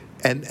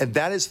 And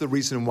that is the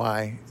reason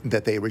why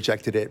that they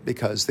rejected it,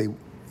 because and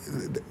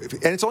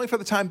it's only for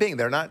the time being.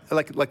 They're not,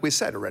 like we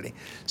said already.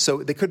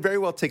 So they could very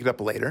well take it up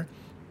later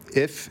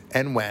if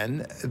and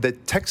when the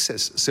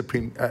Texas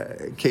Supreme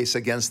case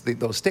against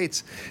those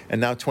states, and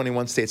now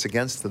 21 states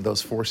against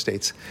those 4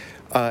 states,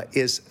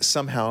 is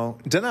somehow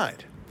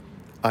denied.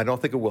 I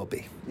don't think it will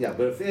be. Yeah,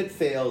 but if it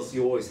fails,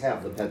 you always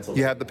have the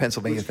Pennsylvania. You have the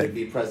Pennsylvania which thing. Could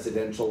be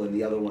presidential in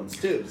the other ones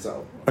too.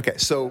 So okay,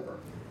 so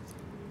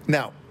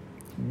now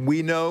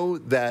we know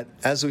that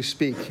as we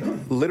speak,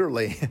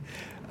 literally,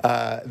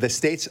 The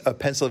states of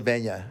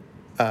Pennsylvania,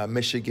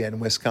 Michigan,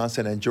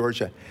 Wisconsin, and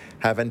Georgia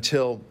have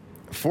until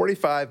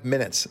 45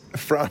 minutes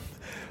from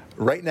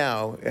right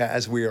now,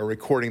 as we are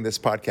recording this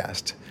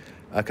podcast,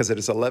 because it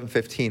is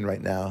 11:15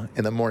 right now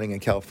in the morning in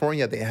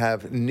California. They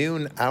have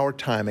noon our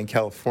time in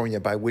California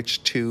by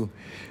which to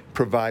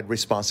provide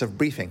responsive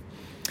briefing.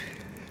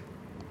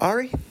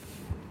 Ari?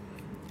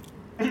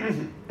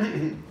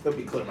 Let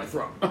me clear my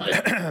throat.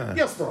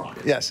 Yes,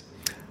 Barack. Yes.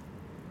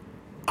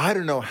 I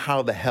don't know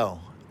how the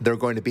hell they're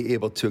going to be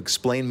able to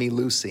explain me,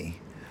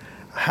 Lucy,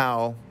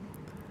 how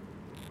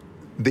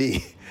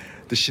the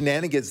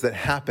shenanigans that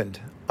happened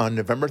on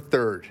November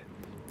 3rd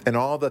and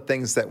all the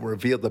things that were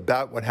revealed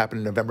about what happened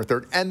on November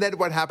 3rd and then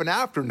what happened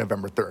after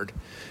November 3rd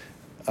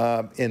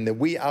in the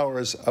wee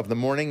hours of the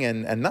morning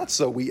and not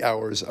so wee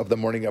hours of the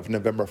morning of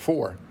November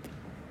 4,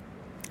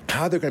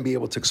 how they're going to be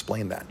able to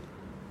explain that.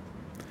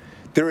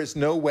 There is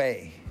no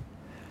way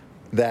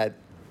that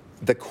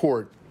the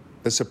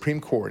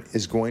Supreme Court,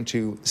 is going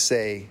to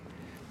say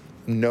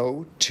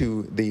no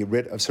to the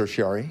writ of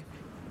certiorari.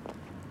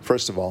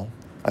 First of all,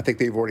 I think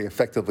they've already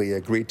effectively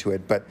agreed to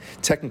it, but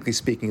technically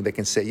speaking, they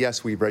can say,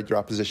 yes, we've read your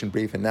opposition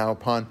brief, and now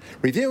upon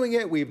reviewing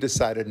it, we've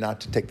decided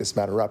not to take this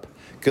matter up.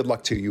 Good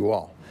luck to you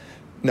all.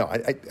 No,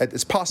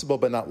 it's possible,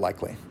 but not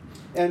likely.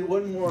 And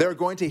one more. They're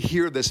going to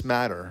hear this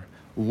matter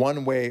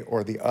one way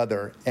or the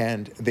other,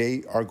 and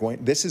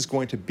this is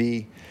going to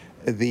be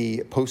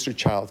the poster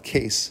child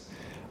case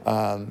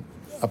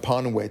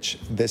upon which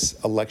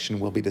this election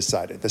will be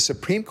decided. The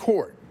Supreme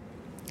Court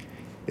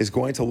is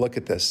going to look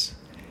at this,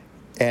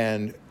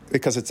 and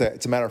because it's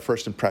a matter of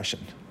first impression,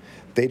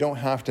 they don't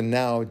have to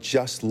now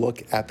just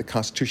look at the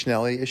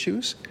constitutionality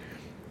issues,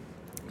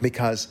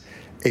 because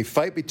a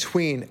fight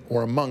between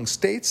or among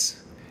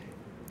states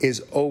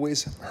is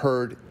always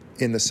heard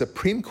in the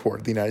Supreme Court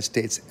of the United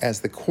States as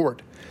the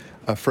court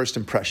of first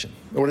impression.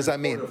 What does that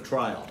mean? Court of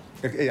trial.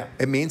 Yeah,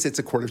 it means it's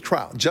a court of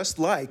trial. Just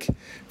like,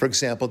 for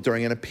example,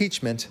 during an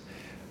impeachment,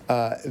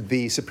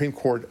 the Supreme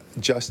Court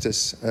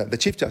Justice, the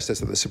Chief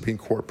Justice of the Supreme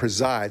Court,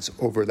 presides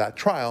over that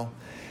trial,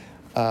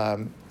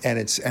 and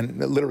it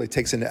literally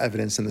takes into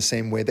evidence in the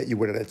same way that you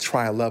would at a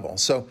trial level.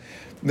 So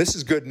this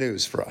is good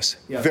news for us.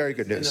 Yeah, very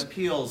good news. And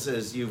appeals,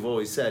 as you've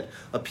always said,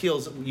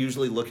 appeals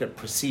usually look at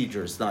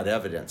procedures, not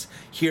evidence.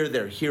 Here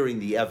they're hearing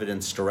the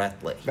evidence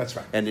directly. That's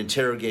right. And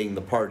interrogating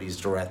the parties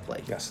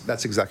directly. Yes,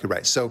 that's exactly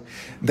right. So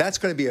that's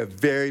going to be a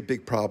very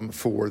big problem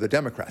for the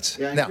Democrats.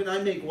 Yeah, and now, can I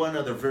make one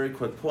other very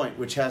quick point,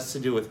 which has to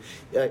do with,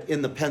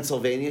 in the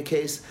Pennsylvania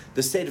case,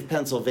 the state of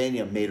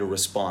Pennsylvania made a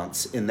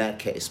response in that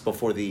case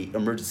before the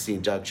emergency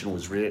injunction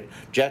was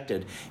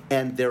rejected,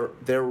 and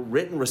their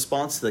written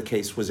response to the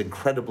case was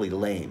incredibly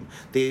lame.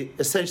 They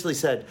essentially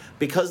said,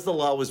 because the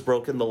law was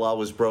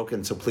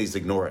broken, so please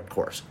ignore it,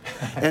 court.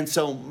 And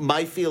so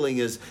my feeling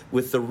is,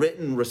 with the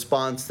written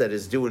response that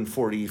is due in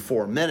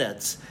 44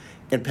 minutes,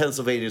 and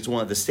Pennsylvania is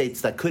one of the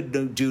states that could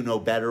do no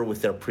better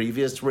with their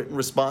previous written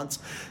response,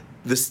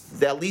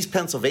 at least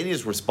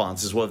Pennsylvania's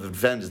response is whether the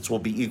defendants will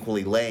be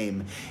equally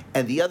lame,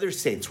 and the other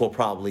states will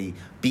probably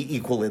be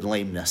equal in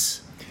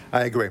lameness.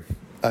 I agree.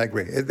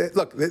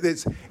 Look,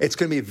 it's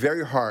going to be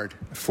very hard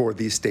for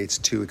these states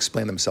to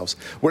explain themselves.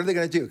 What are they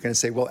going to do? Going to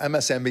say, well,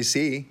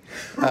 MSNBC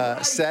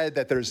said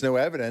that there's no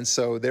evidence,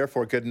 so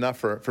therefore good enough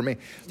for me.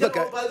 Look,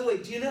 by the way,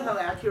 do you know how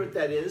accurate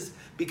that is?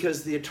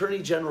 Because the Attorney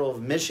General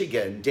of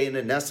Michigan,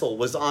 Dana Nessel,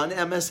 was on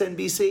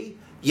MSNBC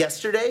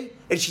yesterday,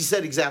 and she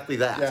said exactly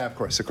that. Yeah, of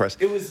course.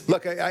 It was.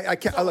 Look, I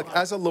can't. Look,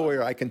 as a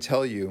lawyer, I can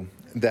tell you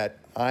that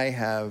I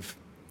have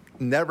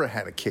never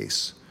had a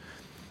case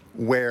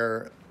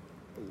where,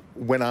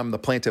 when I'm the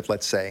plaintiff,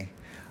 let's say,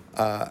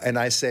 and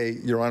I say,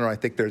 Your Honor, I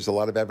think there's a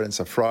lot of evidence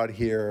of fraud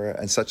here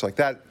and such like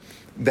that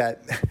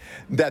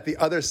the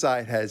other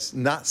side has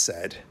not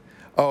said,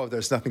 oh,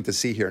 there's nothing to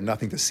see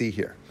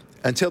here,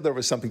 until there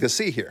was something to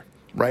see here,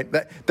 right?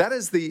 That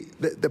is the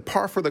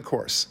par for the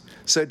course.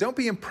 So don't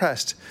be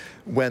impressed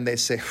when they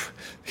say,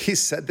 he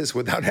said this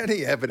without any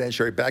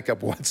evidentiary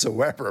backup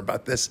whatsoever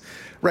about this,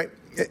 right?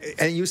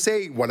 And you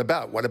say, what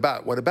about?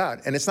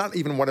 And it's not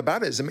even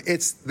whataboutism,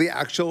 it's the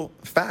actual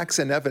facts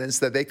and evidence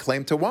that they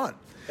claim to want.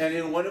 And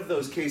in one of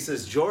those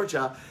cases,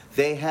 Georgia,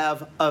 they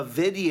have a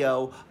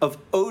video of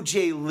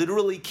O.J.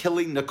 literally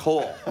killing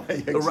Nicole,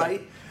 Exactly.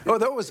 right? Oh,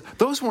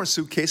 those weren't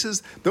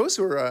suitcases. Those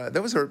were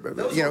Those were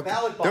ballot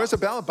boxes. Those are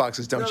ballot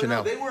boxes, don't you know?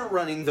 No, they weren't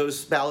running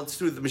those ballots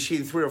through the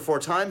machine 3 or 4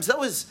 times. That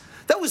was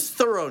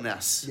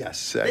thoroughness.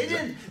 Yes, They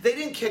exactly.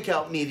 didn't kick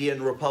out media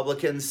and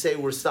Republicans, say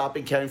we're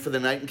stopping counting for the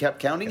night and kept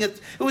counting.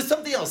 It was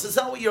something else. It's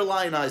not what your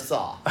lying eyes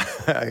saw.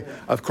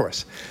 Of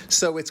course.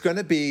 So it's going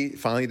to be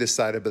finally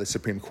decided by the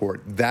Supreme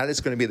Court. That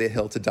is going to be the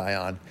hill to die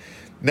on.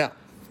 Now,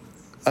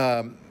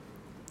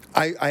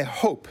 I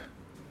hope,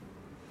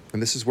 and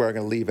this is where I'm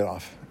going to leave it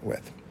off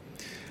with,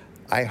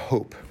 I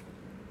hope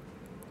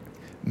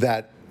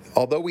that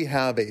although we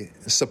have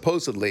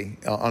supposedly,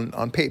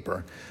 on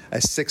paper, a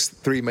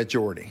 6-3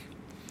 majority,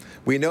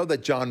 we know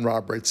that John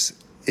Roberts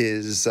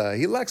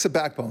he lacks a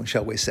backbone,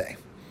 shall we say.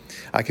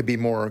 I could be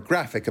more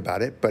graphic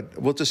about it,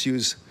 but we'll just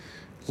use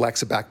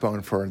lacks a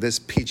backbone for this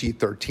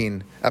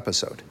PG-13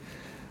 episode.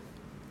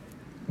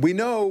 We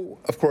know,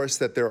 of course,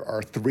 that there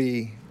are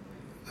three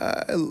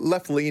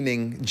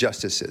left-leaning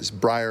justices,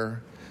 Breyer,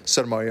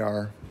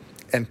 Sotomayor,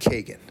 and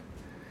Kagan.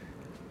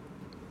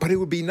 But it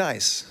would be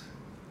nice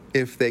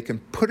if they can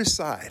put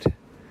aside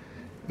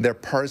their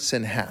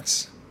partisan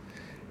hats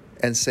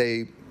and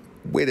say,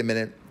 wait a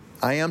minute,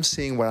 I am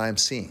seeing what I'm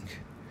seeing.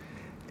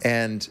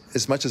 And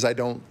as much as I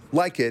don't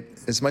like it,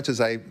 as much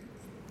as I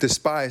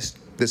despise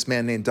this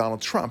man named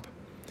Donald Trump,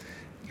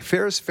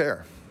 fair is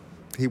fair.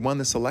 He won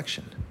this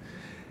election.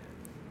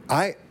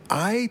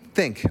 I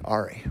think,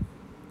 Ari,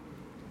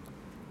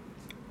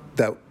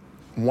 that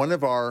one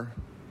of our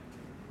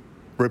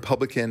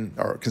Republican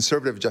or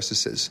conservative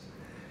justices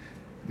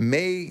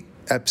may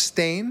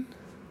abstain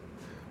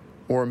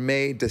or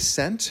may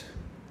dissent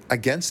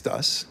against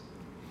us,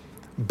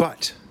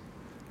 but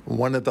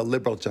one of the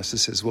liberal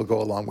justices will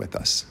go along with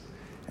us.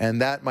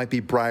 And that might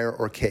be Breyer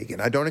or Kagan.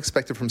 I don't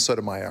expect it from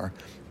Sotomayor,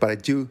 but I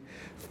do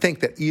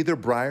think that either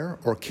Breyer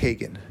or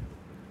Kagan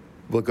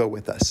will go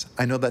with us.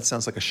 I know that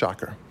sounds like a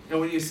shocker. Now,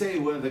 when you say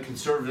one of the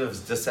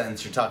conservatives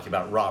dissents, you're talking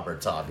about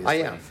Roberts,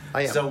 obviously.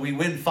 I am. So we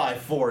win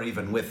 5-4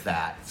 even with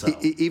that. So.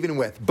 Even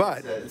with,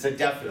 but... It's a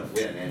definite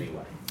win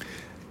anyway.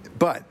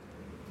 But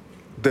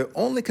the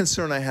only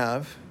concern I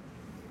have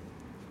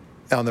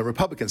on the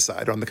Republican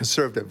side, on the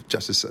conservative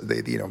justice,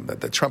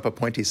 the Trump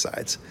appointee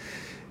sides,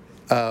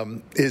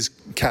 is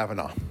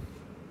Kavanaugh.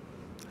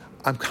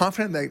 I'm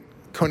confident that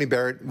Coney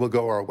Barrett will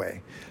go our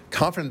way.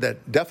 Confident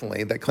that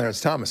definitely that Clarence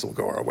Thomas will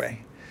go our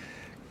way.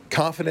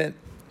 Confident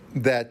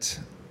that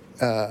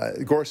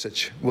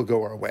Gorsuch will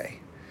go our way.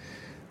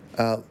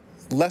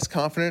 Less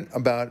confident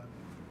about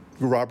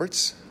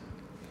Roberts.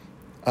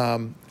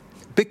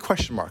 Big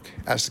question mark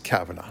as to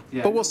Kavanaugh,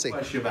 yeah, but we'll see.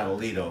 Question about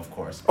Alito, of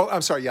course. Oh,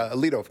 I'm sorry. Yeah,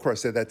 Alito, of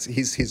course.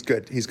 He's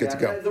good. He's good to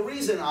go. The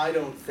reason I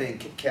don't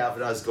think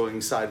Kavanaugh's going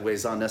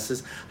sideways on this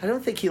is I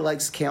don't think he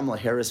likes Kamala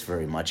Harris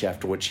very much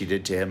after what she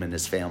did to him and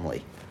his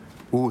family.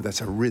 Ooh, that's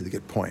a really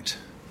good point.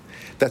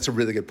 That's a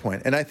really good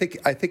point, and I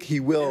think he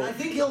will. And I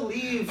think he'll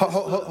leave.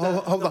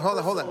 Hold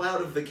on.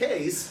 Out of the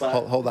case. But.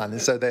 Hold on.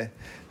 So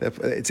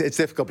it's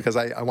difficult because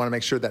I want to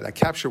make sure that I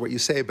capture what you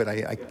say, but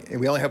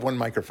we only have one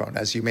microphone,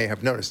 as you may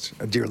have noticed,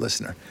 dear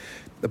listener.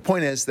 The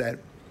point is that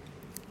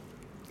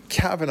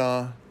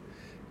Kavanaugh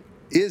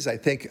is, I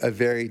think, a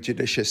very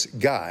judicious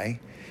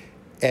guy,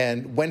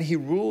 and when he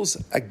rules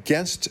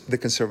against the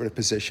conservative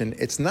position,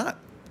 it's not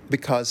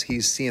because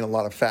he's seen a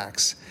lot of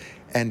facts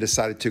and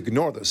decided to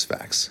ignore those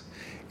facts.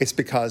 It's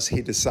because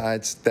he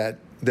decides that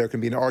there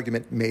can be an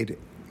argument made,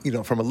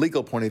 from a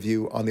legal point of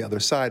view on the other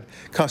side,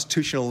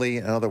 constitutionally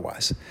and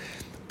otherwise.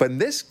 But in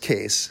this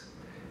case,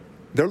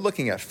 they're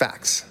looking at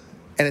facts,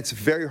 and it's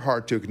very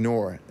hard to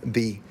ignore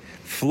the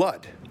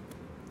flood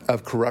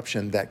of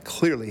corruption that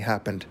clearly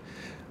happened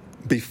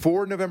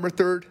before November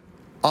 3rd,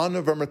 on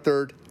November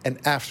 3rd,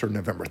 and after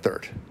November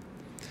 3rd.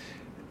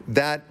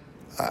 That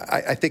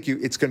I think they're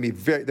going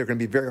to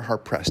be very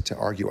hard pressed to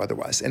argue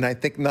otherwise. And I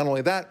think not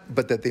only that,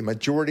 but that the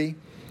majority,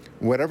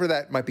 whatever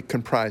that might be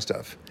comprised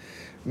of,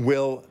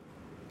 will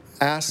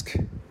ask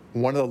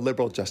one of the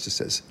liberal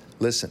justices,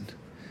 listen,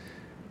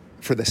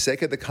 for the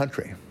sake of the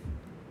country,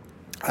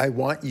 I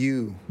want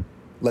you,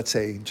 let's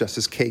say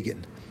Justice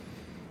Kagan,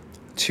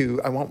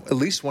 I want at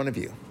least one of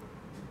you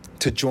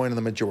to join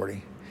the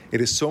majority.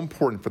 It is so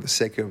important for the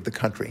sake of the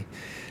country.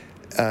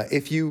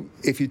 If you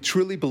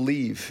truly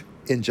believe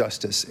in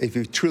justice, if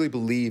you truly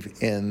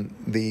believe in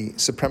the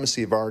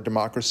supremacy of our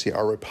democracy,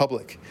 our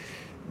republic,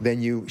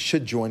 then you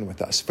should join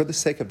with us for the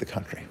sake of the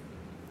country.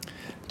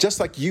 Just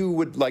like you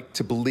would like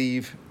to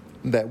believe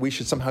that we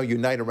should somehow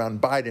unite around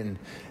Biden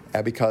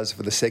because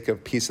for the sake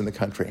of peace in the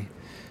country.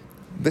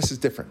 This is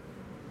different.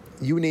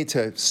 You need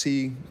to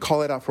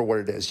call it out for what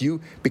it is.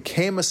 You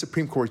became a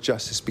Supreme Court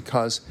justice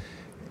because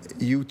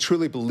you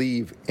truly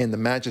believe in the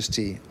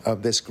majesty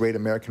of this great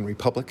American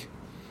republic.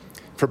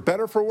 For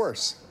better or for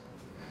worse,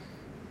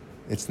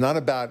 it's not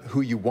about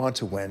who you want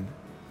to win,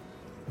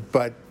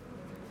 but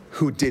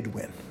who did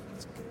win.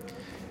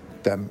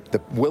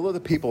 The will of the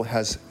people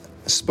has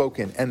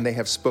spoken, and they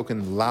have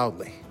spoken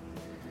loudly.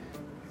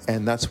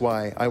 And that's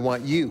why I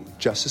want you,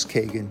 Justice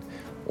Kagan,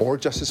 or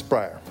Justice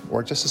Breyer,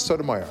 or Justice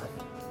Sotomayor,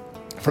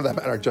 for that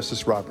matter,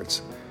 Justice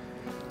Roberts,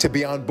 to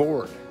be on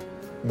board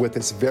with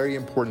this very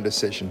important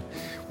decision,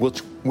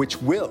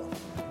 which will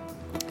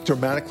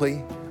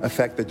dramatically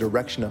affect the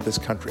direction of this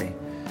country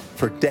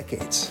for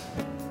decades,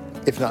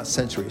 if not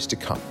centuries to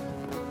come.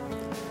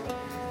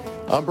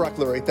 I'm Brock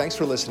Lurie. Thanks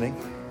for listening,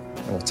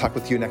 and we'll talk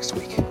with you next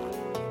week.